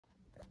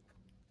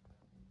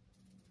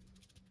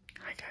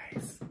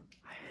guys.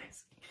 Hi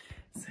guys.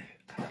 So,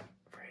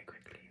 very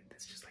quickly,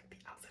 this is just like the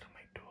outside of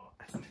my door.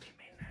 As many of you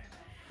may know,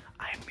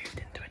 I moved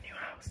into a new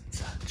house and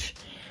such,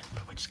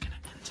 but we're just gonna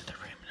enter the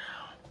room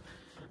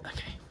now.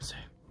 Okay, so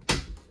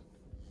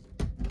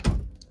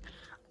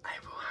I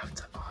will have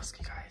to ask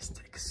you guys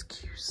to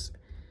excuse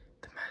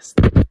the mess.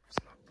 It's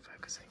not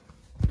focusing.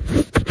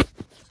 Hopefully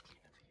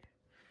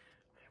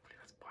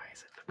that's why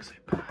does it look so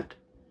bad.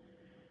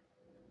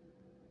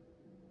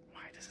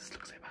 Why does this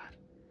look so bad?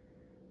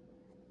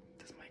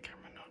 Does my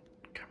camera not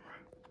camera?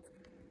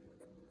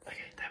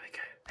 Okay, there we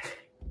go.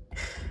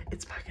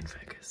 It's back in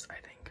focus, I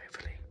think,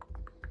 hopefully.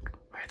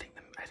 Or I think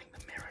the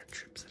mirror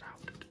trips it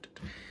out.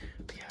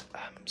 But yeah,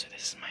 so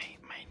this is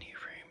my new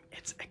room.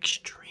 It's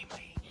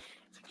extremely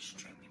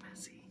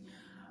messy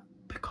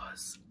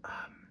because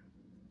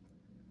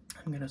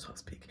I'm gonna start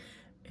speak.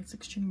 It's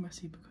extremely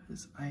messy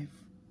because I'm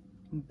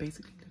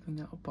basically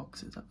living out of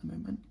boxes at the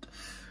moment.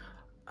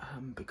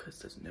 Because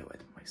there's nowhere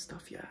to put my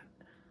stuff yet.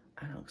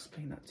 And I'll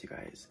explain that to you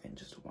guys in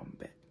just one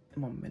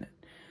minute.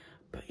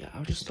 But yeah,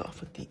 I'll just start off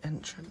with the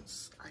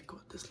entrance. I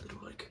got this little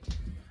like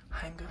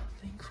hanger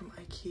thing from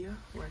IKEA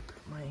where I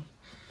put my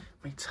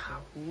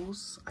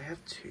towels. I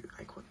have two.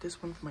 I got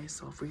this one for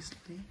myself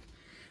recently,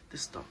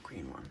 this dark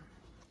green one.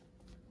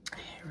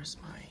 Here is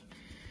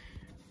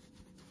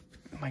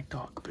my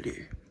dark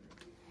blue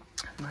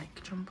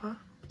Nike jumper,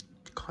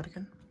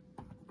 cardigan,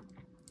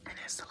 and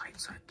here's the light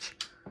switch.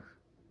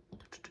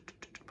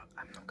 But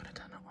I'm not gonna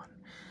turn it on.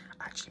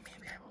 Actually,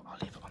 maybe I will. I'll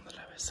leave it on the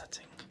lowest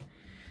setting.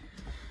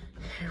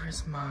 Here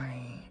is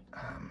my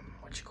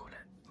what you call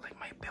it? Like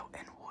my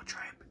built-in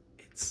wardrobe.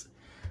 It's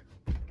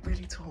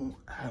really tall.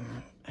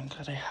 I'm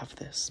glad I have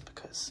this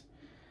because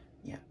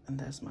yeah. And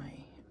there's my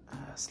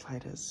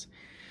sliders.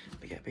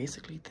 But yeah,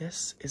 basically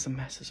this is a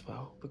mess as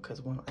well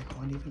because one, I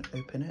can't even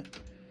open it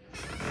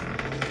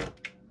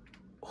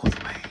all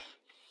the way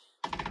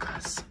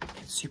because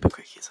it's super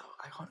creaky. So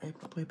I can't open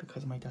it all the way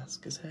because my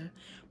desk is here.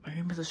 My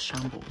room is a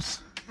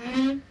shambles.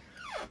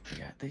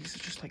 Yeah, these are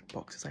just like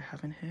boxes I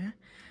have in here.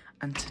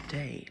 And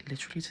today,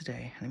 literally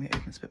today, let me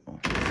open this a bit more.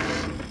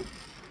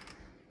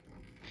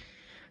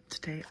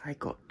 Today I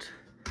got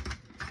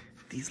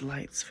these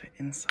lights for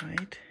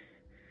inside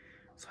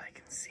so I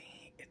can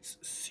see. It's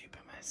super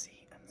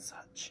messy and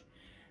such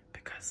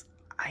because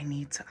I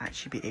need to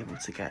actually be able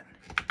to get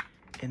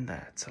in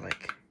there to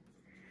like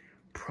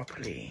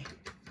properly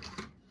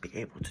be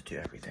able to do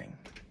everything.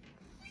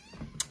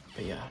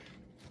 But yeah,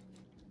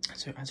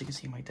 so as you can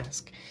see, my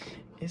desk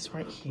is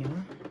right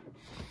here.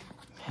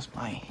 Here's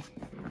my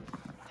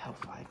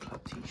Hellfire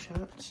Club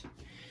t-shirt,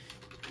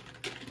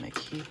 my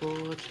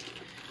keyboard,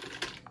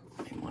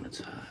 my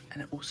monitor,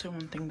 and also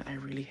one thing that I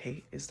really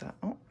hate is that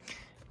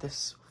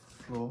this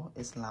floor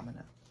is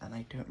laminate, and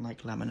I don't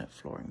like laminate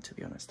flooring, to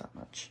be honest, that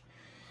much.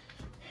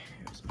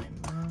 Here's my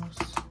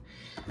mouse,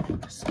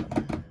 some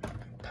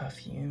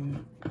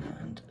perfume,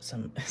 and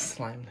some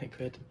slime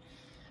liquid.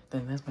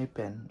 Then there's my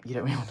bin. You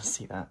don't really want to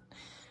see that.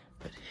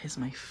 But here's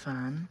my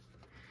fan.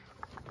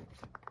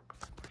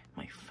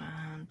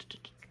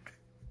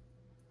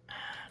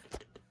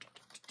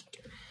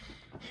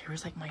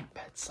 Here's like my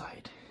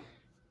bedside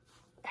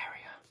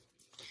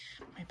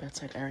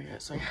area.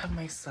 So I have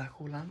my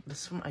circle lamp.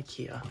 This is from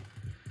IKEA.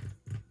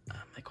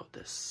 I got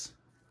this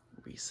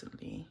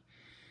recently.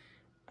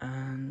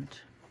 And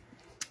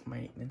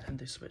my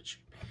Nintendo Switch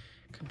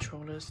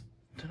controllers.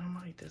 Don't know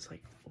why there's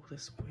like all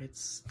this weird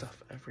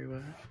stuff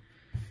everywhere.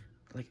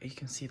 Like you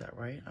can see that,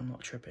 right? I'm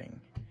not tripping.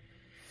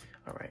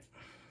 Alright.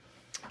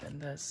 Then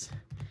there's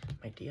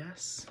my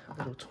DS, a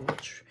little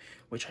torch,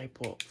 which I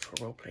bought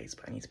for role plays,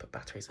 but I need to put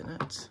batteries in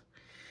it.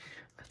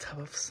 A tub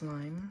of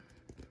slime.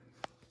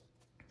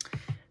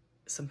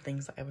 Some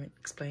things that I won't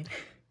explain.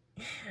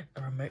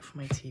 A remote for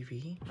my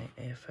TV, my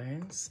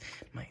earphones,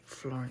 my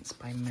Florence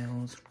by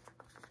Mills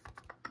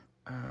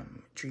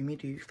Dreamy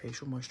Dew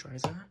facial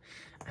moisturizer,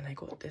 and I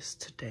got this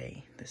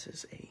today. This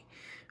is a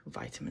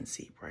vitamin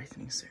C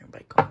brightening serum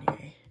by Garnier.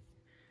 I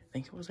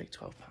think it was like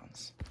 £12.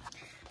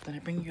 Then I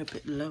bring you a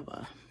bit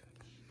lower.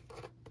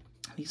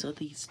 These are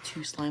these two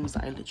slimes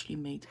that I literally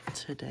made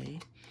today.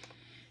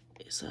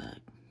 It's a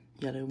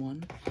yellow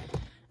one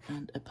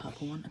and a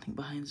purple one. I think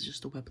behind is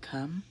just a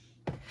webcam.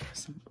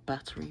 Some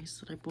batteries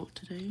that I bought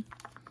today.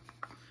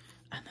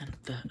 And then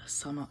the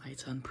Summer I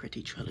Turn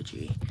Pretty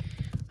trilogy.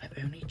 I've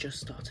only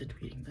just started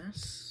reading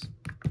this,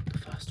 the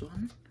first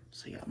one.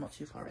 So yeah, I'm not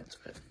too far into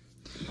it.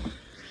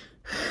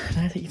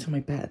 Then I take you to my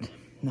bed.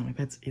 Now my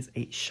bed is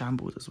a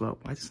shambles as well.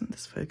 Why doesn't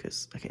this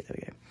focus? Okay, there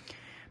we go.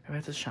 My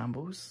bed is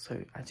shambles.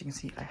 So as you can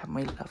see, I have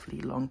my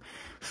lovely long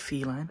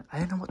feline. I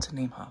don't know what to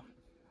name her.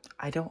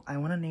 I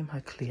want to name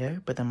her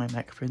Cleo, but then my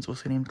microphone's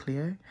also named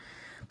Cleo.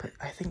 But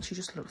I think she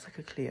just looks like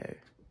a Cleo.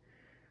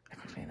 I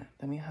can't explain it.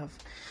 Then we have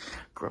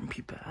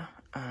Grumpy Bear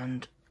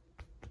and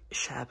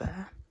Share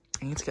Bear.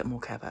 I need to get more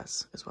Care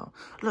Bears as well.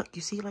 Look,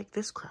 you see like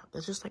this crap?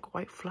 There's just like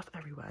white fluff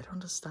everywhere. I don't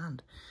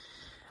understand.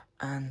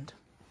 And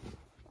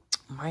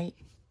my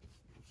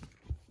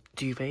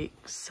duvet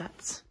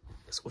set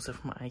It's also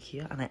from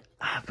IKEA and I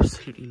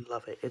absolutely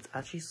love it. It's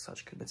actually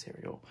such good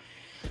material.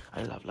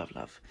 I love, love,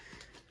 love.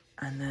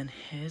 And then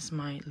here's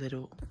my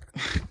little,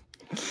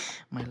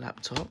 my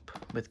laptop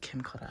with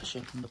Kim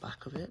Kardashian on the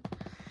back of it,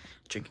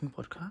 drinking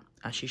vodka,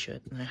 as she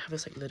should. And I have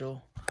this like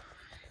little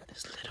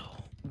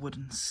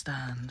wooden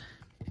stand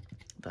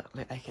that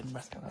like I can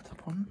rest my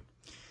laptop on.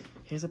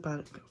 Here's a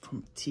bag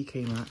from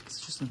TK Maxx,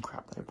 just some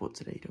crap that I bought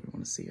today. Don't really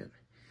want to see it.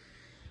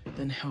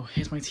 Then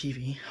here's my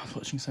TV. I'm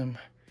watching some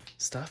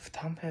stuff.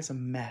 Down there's a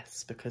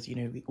mess because you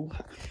know we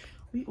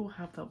all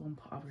have that one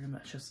part of our room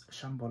that's just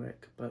shambolic.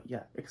 But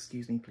yeah,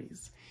 excuse me,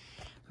 please.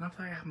 And up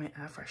there I have my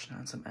air freshener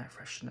and some air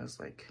fresheners,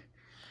 like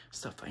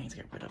stuff that I need to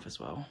get rid of as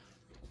well.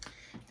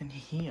 Then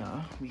here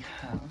we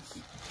have.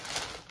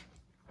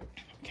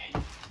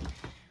 Okay.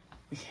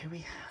 Here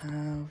we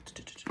have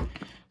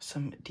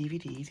some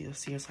DVDs, either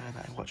CSI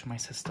that I watch with my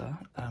sister,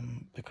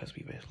 because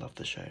we both love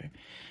the show.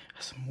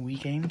 Some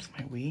Wii games,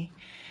 my Wii,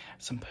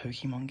 some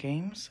Pokemon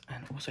games,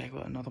 and also I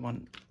got another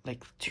one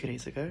like 2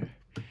 days ago.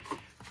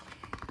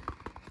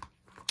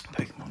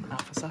 Pokemon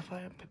Alpha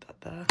Sapphire, put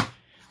that there.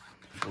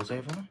 Falls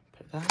over,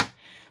 put that,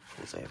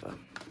 falls over.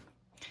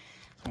 So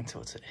I'm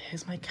tilted.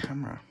 Here's my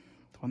camera,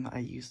 the one that I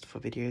used for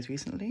videos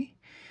recently,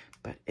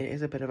 but it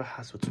is a bit of a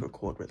hassle to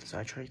record with, so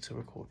I try to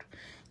record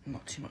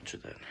not too much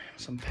with it.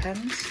 Some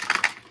pens,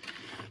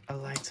 a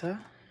lighter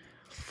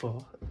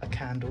for a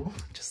candle,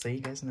 just so you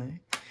guys know.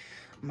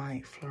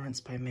 My Florence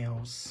by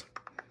Mills,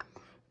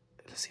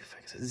 let's see if I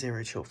can say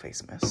Zero Chill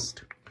face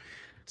mist.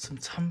 Some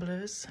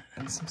tumblers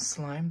and some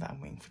slime that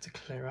I'm waiting for to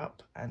clear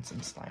up, and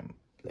some slime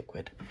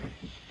liquid.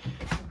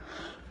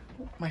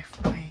 My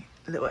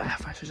little air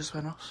freshener just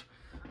went off.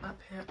 Up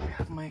here I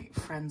have my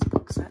Friends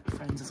box set.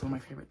 Friends is one of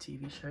my favourite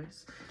TV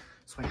shows,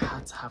 so I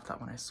had to have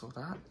that when I saw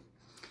that.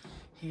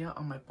 Here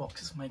are my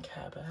boxes for my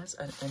Care Bears,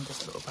 and in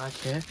this little bag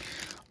here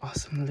are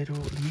some little,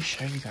 let me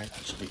show you guys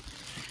actually.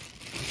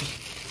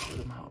 Pull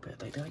them out a bit.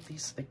 They're like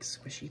these like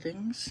squishy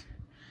things.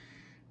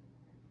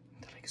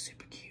 They're like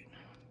super cute.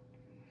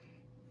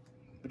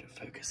 But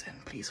focus in,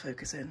 please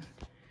focus in.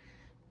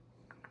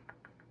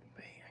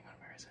 Wait, hang on,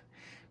 where is it?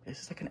 This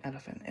is like an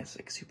elephant. It's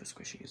like super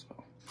squishy as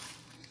well.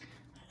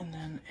 And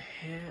then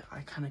here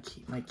I kind of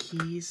keep my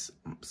keys,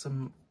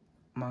 some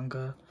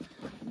manga,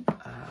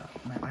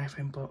 my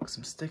iPhone box,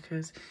 some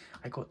stickers.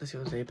 I got this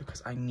the other day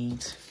because I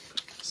need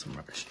some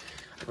rubbish.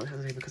 I got this the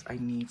other day because I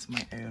need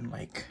my own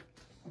like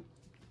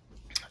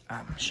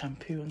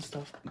shampoo and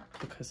stuff,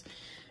 because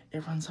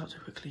it runs out too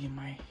quickly in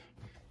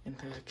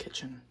the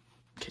kitchen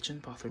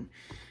bathroom.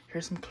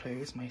 Here's some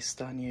clothes, my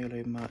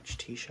Staniolo merch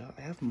t-shirt.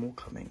 I have more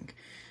coming.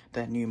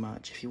 They're new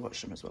merch if you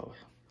watch them as well.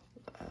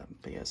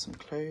 But yeah, some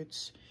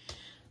clothes,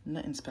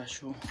 nothing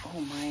special.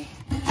 Oh, my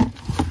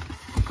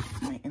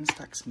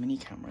Instax mini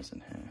cameras in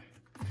here.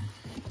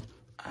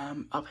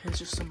 Up here's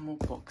just some more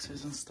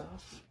boxes and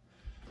stuff.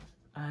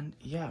 And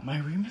yeah, my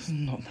room is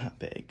not that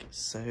big,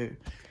 so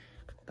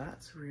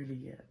that's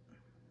really it.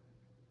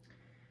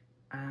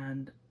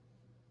 And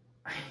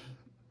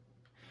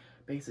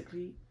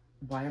basically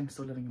why I'm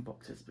still living in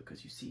boxes,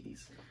 because you see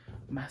these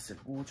massive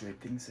wardrobe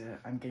things here.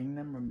 I'm getting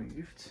them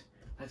removed.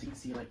 As you can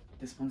see, like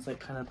this one's like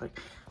kind of like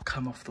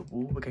come off the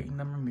wall. We're getting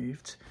them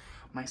removed.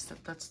 My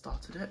stepdad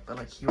started it, but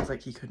like he was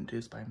like he couldn't do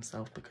this by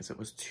himself because it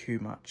was too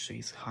much, so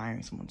he's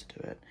hiring someone to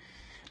do it.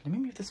 Let me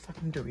move this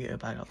fucking Dorito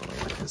bag out the way,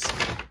 because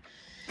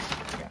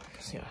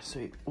yeah,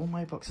 so all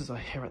my boxes are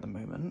here at the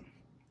moment.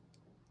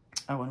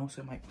 Oh, and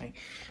also my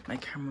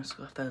camera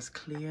stuff. There's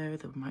Clio,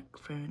 the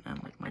microphone,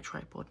 and like my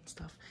tripod and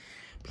stuff.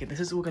 Okay, this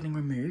is all getting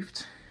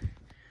removed.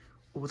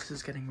 All this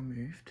is getting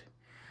removed.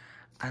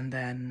 And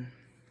then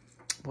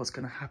what's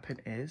gonna happen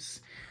is,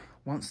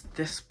 once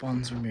this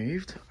one's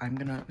removed, I'm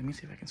gonna, let me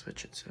see if I can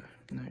switch it to,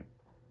 no.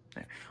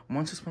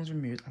 Once this one's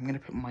removed, I'm gonna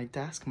put my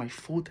desk, my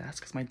full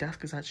desk, because my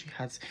desk actually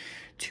has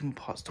two more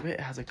parts to it.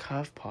 It has a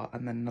curved part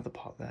and then another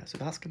part there. So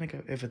that's gonna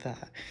go over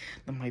there.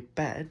 Then my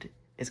bed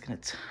is gonna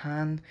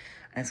turn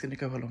and it's gonna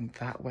go along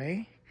that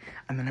way.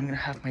 And then I'm gonna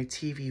have my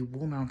TV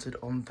wall mounted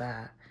on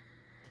there.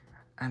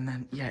 And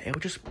then, yeah, it'll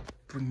just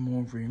bring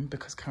more room,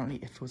 because currently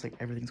it feels like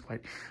everything's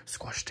quite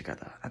squashed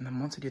together. And then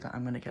once I do that,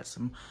 I'm gonna get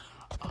some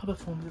other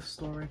forms of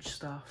storage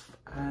stuff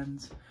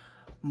and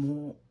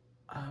more,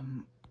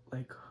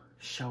 like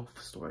shelf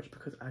storage,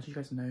 because as you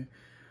guys know,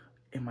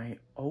 in my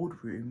old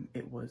room,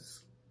 it was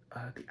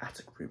the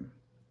attic room.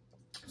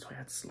 So I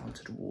had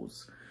slanted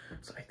walls,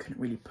 so I couldn't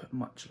really put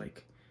much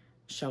like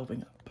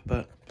shelving up.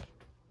 But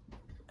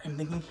I'm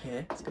thinking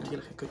here, it's gonna be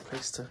like a good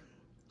place to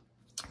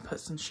put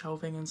some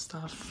shelving and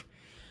stuff.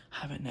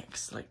 Have it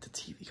next to like the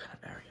TV kind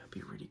of area. It'd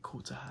be really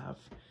cool to have.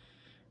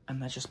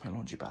 And that's just my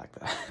laundry bag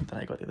that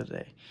I got the other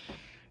day.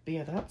 But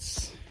yeah,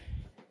 that's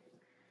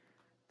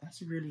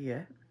really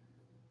it.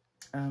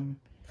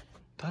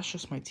 That's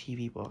just my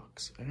TV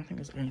box. I don't think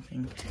there's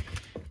anything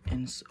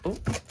in. Oh,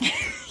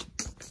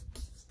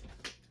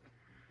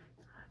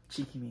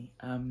 cheeky me.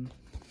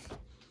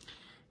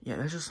 Yeah,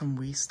 there's just some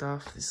wee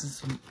stuff. This is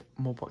some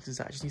more boxes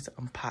that I just need to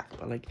unpack,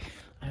 but like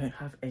I don't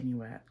have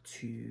anywhere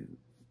to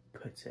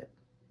put it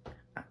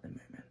at the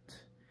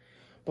moment.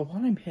 But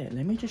while I'm here,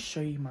 let me just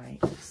show you my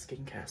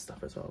skincare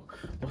stuff as well.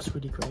 What's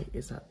really great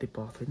is that the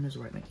bathroom is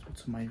right next door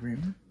to my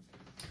room.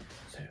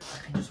 So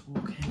I can just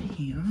walk in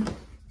here.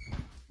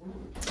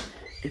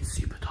 It's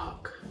super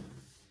dark.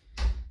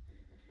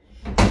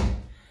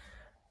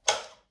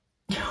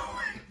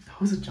 That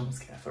was a jump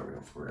scare for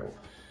real, for real.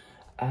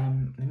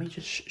 Let me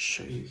just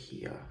show you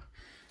here.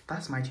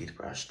 That's my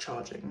toothbrush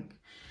charging.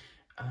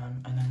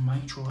 And then my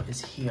drawer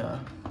is here.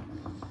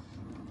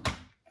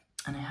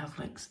 And I have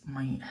like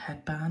my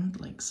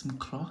headband, like some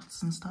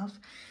cloths and stuff.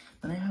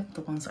 Then I have the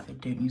ones that I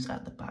don't use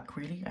at the back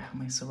really. I have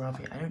my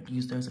CeraVe. I don't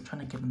use those. I'm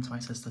trying to give them to my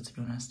sister, to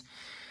be honest.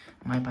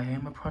 My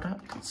Bioma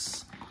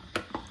products.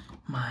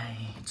 My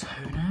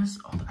toners.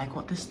 Oh, I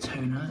got this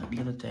toner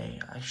the other day.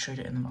 I showed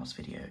it in the last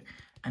video.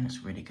 And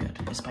it's really good.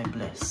 It's by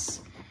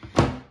Bliss.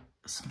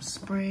 Some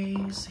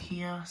sprays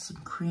here. Some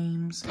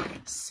creams.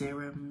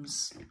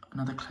 Serums.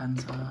 Another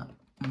cleanser.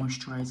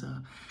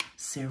 Moisturizer.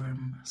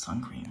 Serum.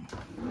 Sun cream.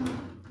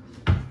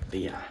 But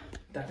yeah,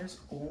 that is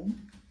all.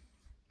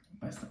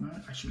 Where's that now?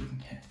 I should be looking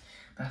here.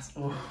 That's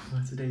all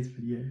for today's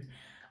video.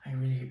 I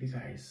really hope you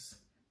guys,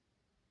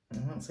 I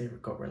won't say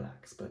got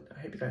relaxed, but I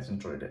hope you guys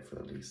enjoyed it for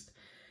the least.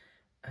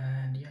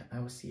 And yeah, I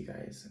will see you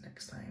guys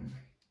next time.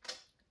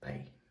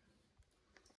 Bye.